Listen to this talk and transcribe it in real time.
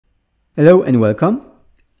Hello and welcome.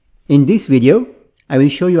 In this video, I will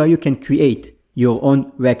show you how you can create your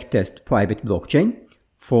own RegTest private blockchain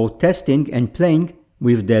for testing and playing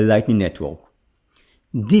with the Lightning Network.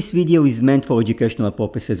 This video is meant for educational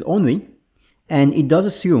purposes only, and it does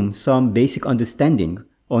assume some basic understanding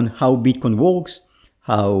on how Bitcoin works,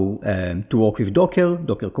 how to work with Docker,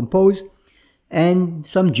 Docker Compose, and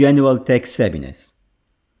some general tech savviness.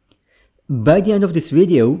 By the end of this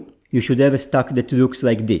video, you should have a stack that looks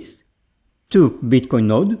like this: 2 Bitcoin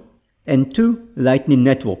node and 2 Lightning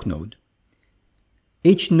Network node.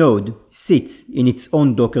 Each node sits in its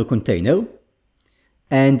own Docker container,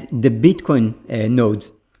 and the Bitcoin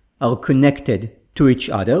nodes are connected to each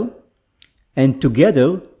other, and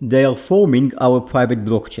together they are forming our private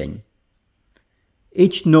blockchain.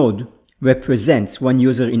 Each node represents one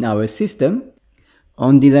user in our system.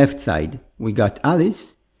 On the left side we got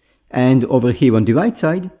Alice, and over here on the right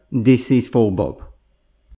side this is for Bob.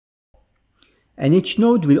 And each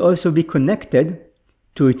node will also be connected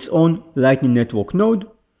to its own Lightning Network node,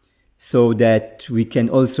 so that we can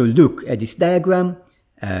also look at this diagram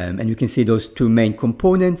and you can see those two main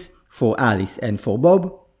components for Alice and for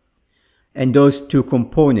Bob. And those two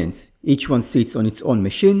components, each one sits on its own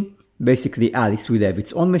machine. Basically, Alice will have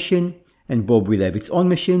its own machine and Bob will have its own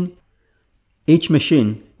machine. Each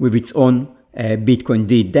machine with its own Bitcoin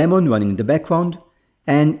D daemon running in the background,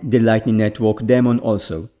 and the Lightning Network daemon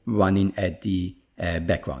also running at the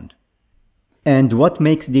background. And what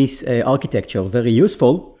makes this architecture very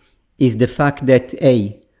useful is the fact that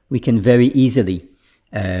we can very easily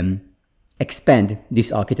expand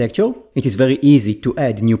this architecture. It is very easy to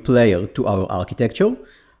add new player to our architecture.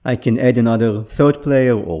 I can add another third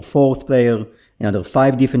player or fourth player, another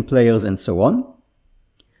 5 different players, and so on.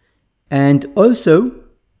 And also,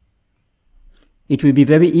 it will be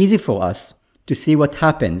very easy for us to see what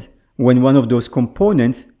happens when one of those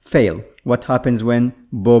components fail. What happens when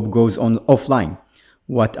Bob goes offline?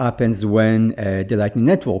 What happens when the Lightning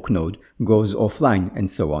Network node goes offline, and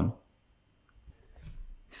so on.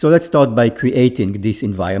 So let's start by creating this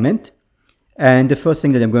environment. And the first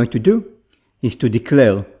thing that I'm going to do is to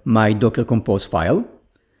declare my Docker Compose file.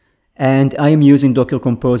 And I am using Docker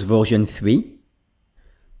Compose version 3.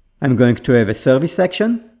 I'm going to have a service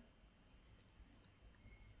section,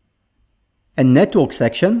 a network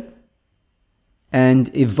section,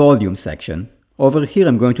 and a volume section. Over here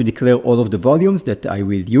I'm going to declare all of the volumes that I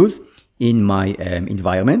will use in my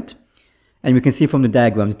environment. And we can see from the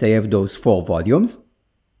diagram that I have those 4 volumes.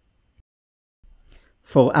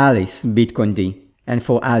 For Alice Bitcoin D and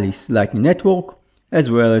for Alice Lightning Network,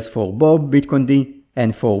 as well as for Bob Bitcoin D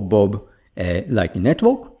and for Bob Lightning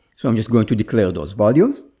Network. So I'm just going to declare those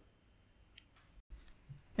volumes.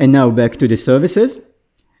 And now back to the services.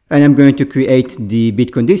 And I'm going to create the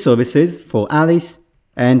Bitcoin D services for Alice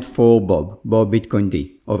and for Bob Bitcoin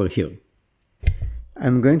D over here.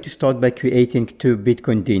 I'm going to start by creating 2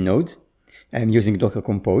 Bitcoin D nodes. I'm using Docker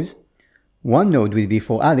Compose. One node will be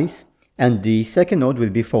for Alice and the second node will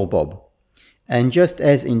be for Bob. And just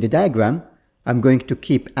as in the diagram, I'm going to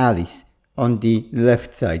keep Alice on the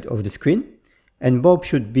left side of the screen and Bob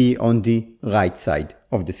should be on the right side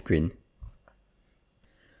of the screen.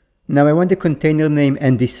 Now I want the container name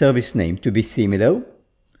and the service name to be similar.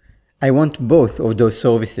 I want both of those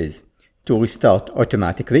services to restart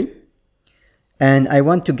automatically. And I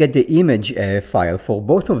want to get the image file for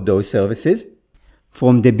both of those services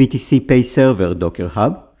from the BTC Pay Server Docker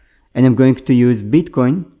Hub. And I'm going to use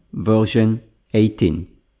Bitcoin version 18.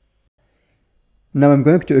 Now I'm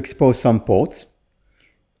going to expose some ports.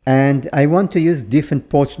 And I want to use different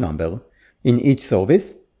port number in each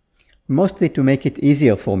service, mostly to make it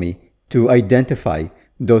easier for me to identify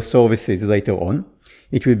those services later on.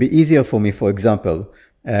 It will be easier for me, for example,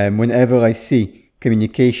 whenever I see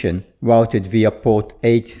communication routed via port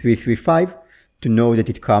 8335, to know that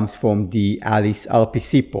it comes from the Alice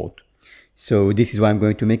RPC port. So this is why I'm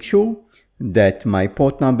going to make sure that my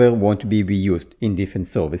port number won't be reused in different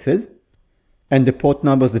services. And the port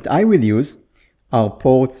numbers that I will use are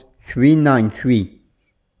ports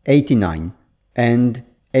 39389 and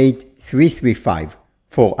 8335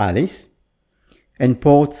 for Alice, and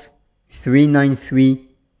ports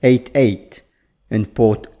 39388 and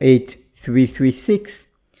port 8336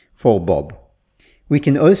 for Bob. We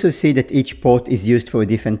can also see that each port is used for a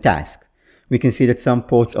different task. We can see that some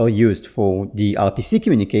ports are used for the RPC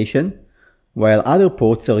communication, while other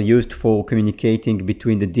ports are used for communicating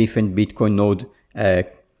between the different Bitcoin node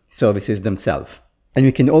services themselves. And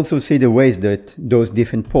we can also see the ways that those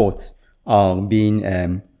different ports are being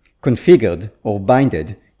configured or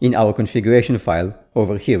binded in our configuration file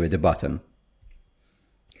over here at the bottom.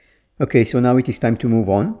 Okay, so now it is time to move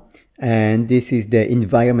on. And this is the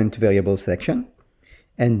environment variable section.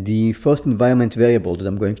 And the first environment variable that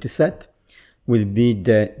I'm going to set will be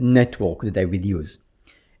the network that I will use.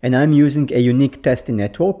 And I'm using a unique testing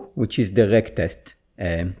network, which is the RegTest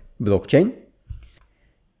blockchain.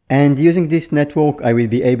 And using this network, I will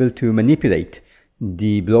be able to manipulate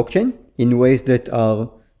the blockchain in ways that are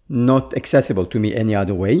not accessible to me any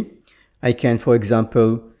other way. I can, for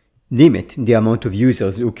example, limit the amount of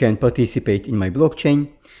users who can participate in my blockchain.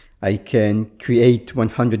 I can create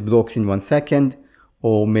 100 blocks in 1 second,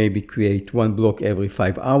 or maybe create 1 block every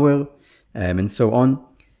 5 hours, and so on.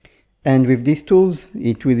 And with these tools,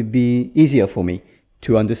 it will be easier for me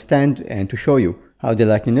to understand and to show you how the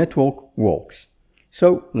Lightning Network works.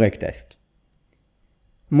 So, RegTest.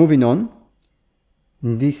 Moving on,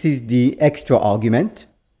 this is the extra argument,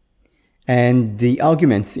 and the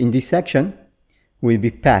arguments in this section will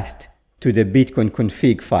be passed to the Bitcoin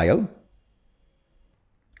config file.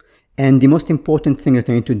 And the most important thing that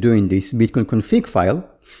I need to do in this Bitcoin config file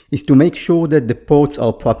is to make sure that the ports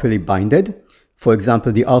are properly binded. For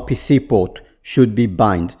example, the RPC port should be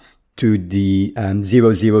bind to the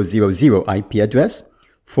 0000 IP address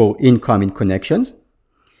for incoming connections.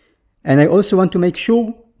 And I also want to make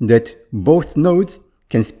sure that both nodes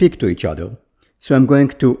can speak to each other. So I'm going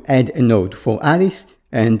to add a node for Alice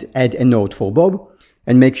and add a node for Bob,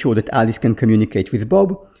 and make sure that Alice can communicate with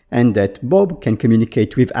Bob and that Bob can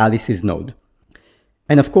communicate with Alice's node.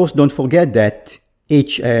 And of course, don't forget that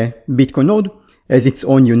each Bitcoin node has its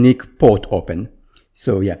own unique port open.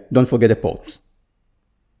 So yeah, don't forget the ports.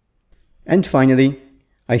 And finally,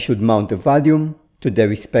 I should mount the volume to their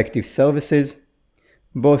respective services.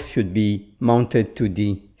 Both should be mounted to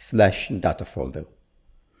the /data folder.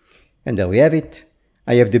 And there we have it.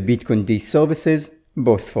 I have the Bitcoin D services,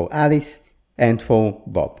 both for Alice and for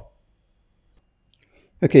Bob.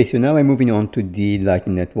 Okay, so now I'm moving on to the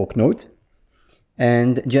Lightning Network nodes.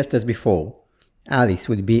 And just as before, Alice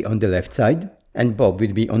will be on the left side and Bob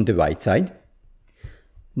will be on the right side.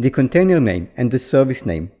 The container name and the service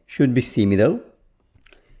name should be similar.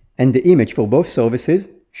 And the image for both services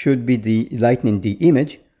should be the Lightning D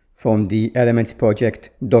image from the Elements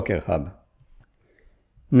project Docker Hub.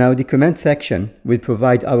 Now the command section will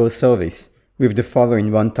provide our service with the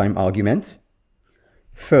following runtime arguments.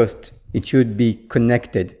 First, it should be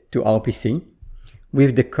connected to RPC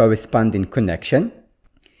with the corresponding connection.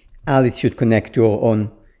 Alice should connect to her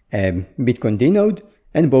own Bitcoin D node,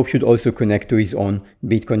 and Bob should also connect to his own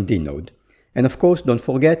Bitcoin D node. And of course, don't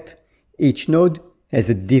forget, each node has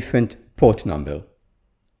a different port number.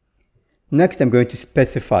 Next, I'm going to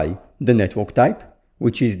specify the network type,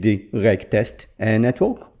 which is the RegTest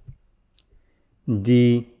network.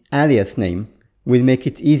 The alias name will make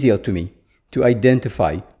it easier to me to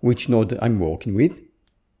identify which node I'm working with.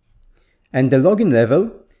 And the login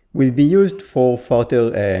level will be used for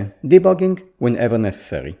further debugging whenever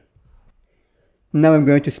necessary. Now I'm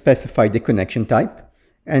going to specify the connection type,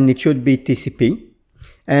 and it should be TCP.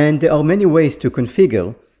 And there are many ways to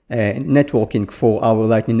configure networking for our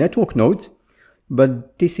Lightning Network nodes,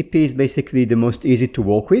 but TCP is basically the most easy to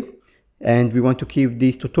work with, and we want to keep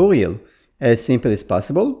this tutorial as simple as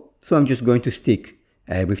possible, so I'm just going to stick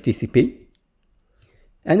with TCP.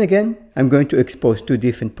 And again, I'm going to expose 2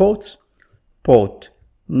 different ports, port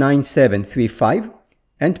 9735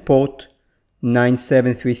 and port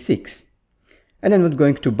 9736. And I'm not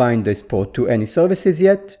going to bind this port to any services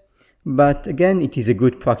yet, but again, it is a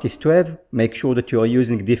good practice to have. Make sure that you are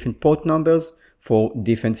using different port numbers for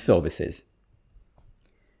different services.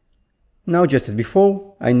 Now, just as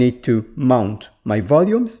before, I need to mount my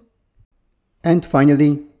volumes. And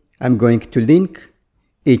finally, I'm going to link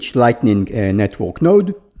each Lightning Network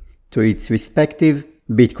node to its respective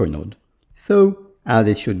Bitcoin node. So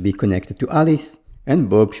Alice should be connected to Alice, and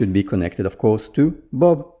Bob should be connected, of course, to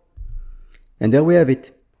Bob. And there we have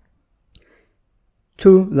it.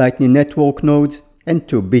 2 Lightning Network nodes and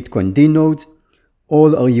 2 Bitcoin D nodes.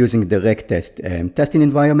 All are using the RegTest testing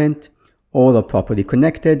environment. All are properly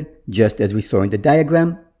connected, just as we saw in the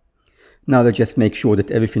diagram. Now let's just make sure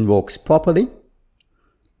that everything works properly.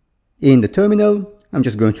 In the terminal, I'm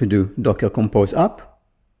just going to do docker compose up.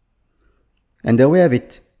 And there we have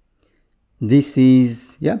it. This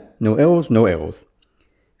is, no errors, no errors.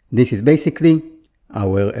 This is basically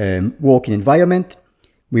our working environment.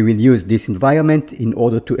 We will use this environment in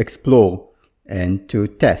order to explore and to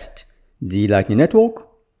test the Lightning Network.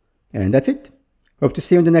 And that's it. Hope to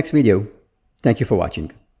see you in the next video. Thank you for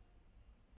watching.